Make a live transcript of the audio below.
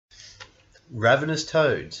Ravenous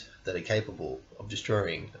toads that are capable of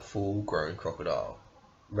destroying a full-grown crocodile.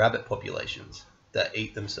 Rabbit populations that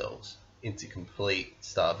eat themselves into complete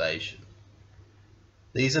starvation.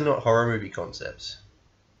 These are not horror movie concepts.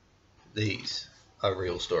 These are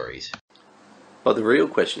real stories. But the real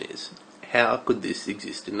question is, how could this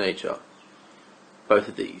exist in nature? Both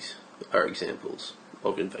of these are examples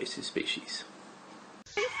of invasive species.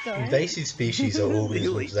 Invasive species are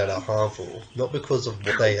organisms that are harmful, not because of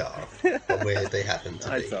what they are, but where they happen to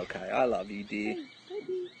be. It's okay, I love you, dear.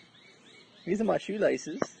 These are my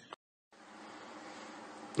shoelaces.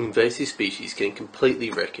 Invasive species can completely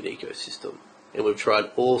wreck an ecosystem, and we've tried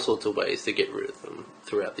all sorts of ways to get rid of them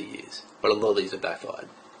throughout the years, but a lot of these have backfired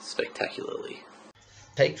spectacularly.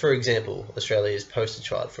 Take, for example, Australia's poster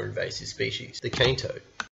child for invasive species, the cane toad.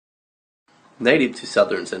 Native to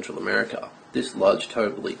southern and Central America, this large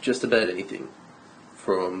toad will eat just about anything,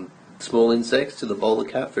 from small insects to the bowler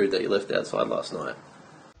cat food that you left outside last night.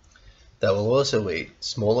 They will also eat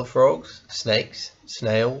smaller frogs, snakes,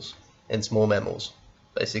 snails, and small mammals,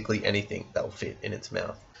 basically anything that will fit in its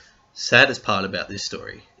mouth. Saddest part about this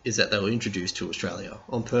story is that they were introduced to Australia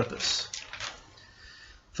on purpose.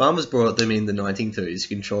 Farmers brought them in the 1930s to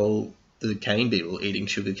control the cane beetle eating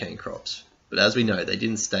sugarcane crops, but as we know, they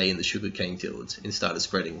didn't stay in the sugarcane fields and started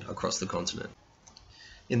spreading across the continent.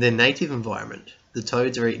 In their native environment, the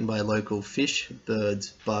toads are eaten by local fish,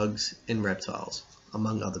 birds, bugs, and reptiles,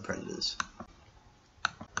 among other predators.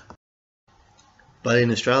 But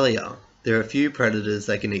in Australia, there are few predators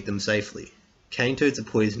that can eat them safely. Cane toads are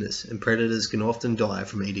poisonous, and predators can often die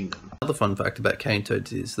from eating them. Another fun fact about cane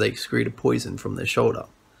toads is they excrete a poison from their shoulder.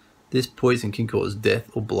 This poison can cause death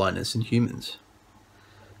or blindness in humans.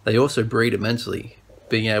 They also breed immensely,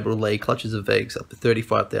 being able to lay clutches of eggs up to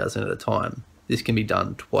 35,000 at a time. This can be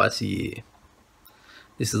done twice a year.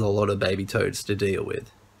 This is a lot of baby toads to deal with.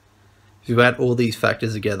 If you add all these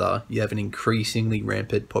factors together, you have an increasingly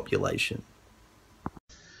rampant population.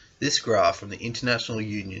 This graph from the International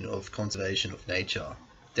Union of Conservation of Nature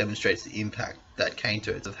demonstrates the impact that cane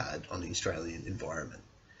toads have had on the Australian environment.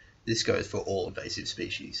 This goes for all invasive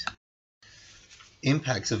species.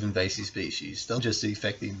 Impacts of invasive species don't just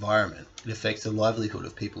affect the environment, it affects the livelihood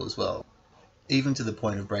of people as well, even to the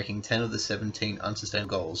point of breaking 10 of the 17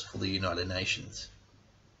 unsustainable goals for the United Nations.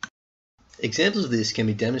 Examples of this can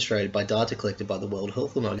be demonstrated by data collected by the World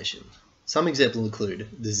Health Organization. Some examples include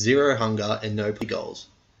the Zero Hunger and No Poverty goals.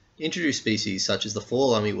 Introduced species such as the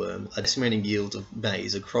fall armyworm are decimating yields of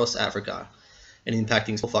maize across Africa and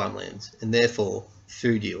impacting small farmlands, and therefore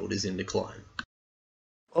food yield is in decline.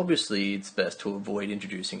 Obviously, it's best to avoid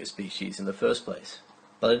introducing a species in the first place,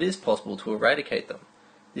 but it is possible to eradicate them.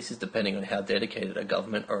 This is depending on how dedicated a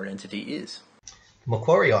government or an entity is.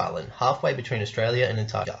 Macquarie Island, halfway between Australia and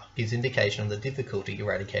Antarctica, gives indication of the difficulty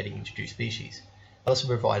eradicating introduced species. They also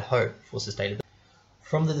provide hope for sustainability.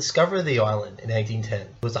 From the discovery of the island in 1810,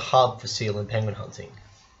 it was a hub for seal and penguin hunting.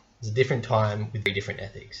 It was a different time with very different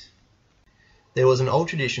ethics. There was an old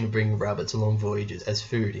tradition of bringing rabbits along voyages as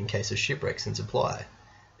food in case of shipwrecks and supply.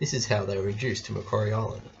 This is how they were introduced to Macquarie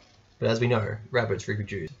Island. But as we know, rabbits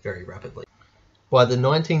reproduce very rapidly. By the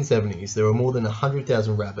 1970s, there were more than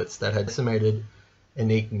 100,000 rabbits that had decimated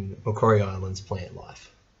and eaten Macquarie Island's plant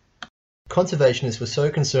life. Conservationists were so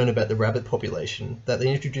concerned about the rabbit population that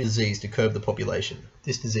they introduced a disease to curb the population.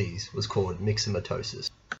 This disease was called myxomatosis.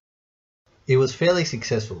 It was fairly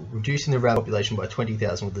successful, reducing the rabbit population by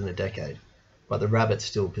 20,000 within a decade, but the rabbits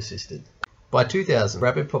still persisted. By 2000, the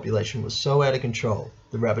rabbit population was so out of control,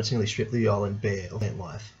 the rabbits nearly stripped the island bare of plant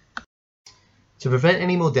life. To prevent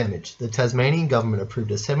any more damage, the Tasmanian government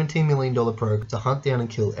approved a $17 million program to hunt down and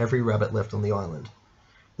kill every rabbit left on the island.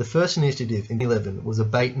 The first initiative in 2011 was a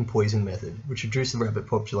bait and poison method, which reduced the rabbit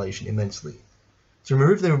population immensely. To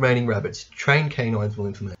remove the remaining rabbits, trained canines were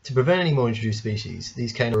implemented. To prevent any more introduced species,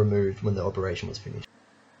 these canines were removed when the operation was finished.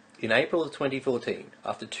 In April of 2014,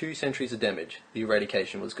 after 2 centuries of damage, the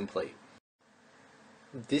eradication was complete.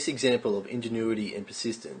 This example of ingenuity and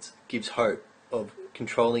persistence gives hope of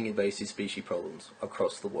controlling invasive species problems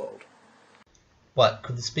across the world. But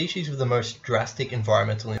could the species with the most drastic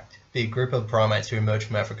environmental impact be a group of primates who emerged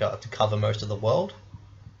from Africa to cover most of the world?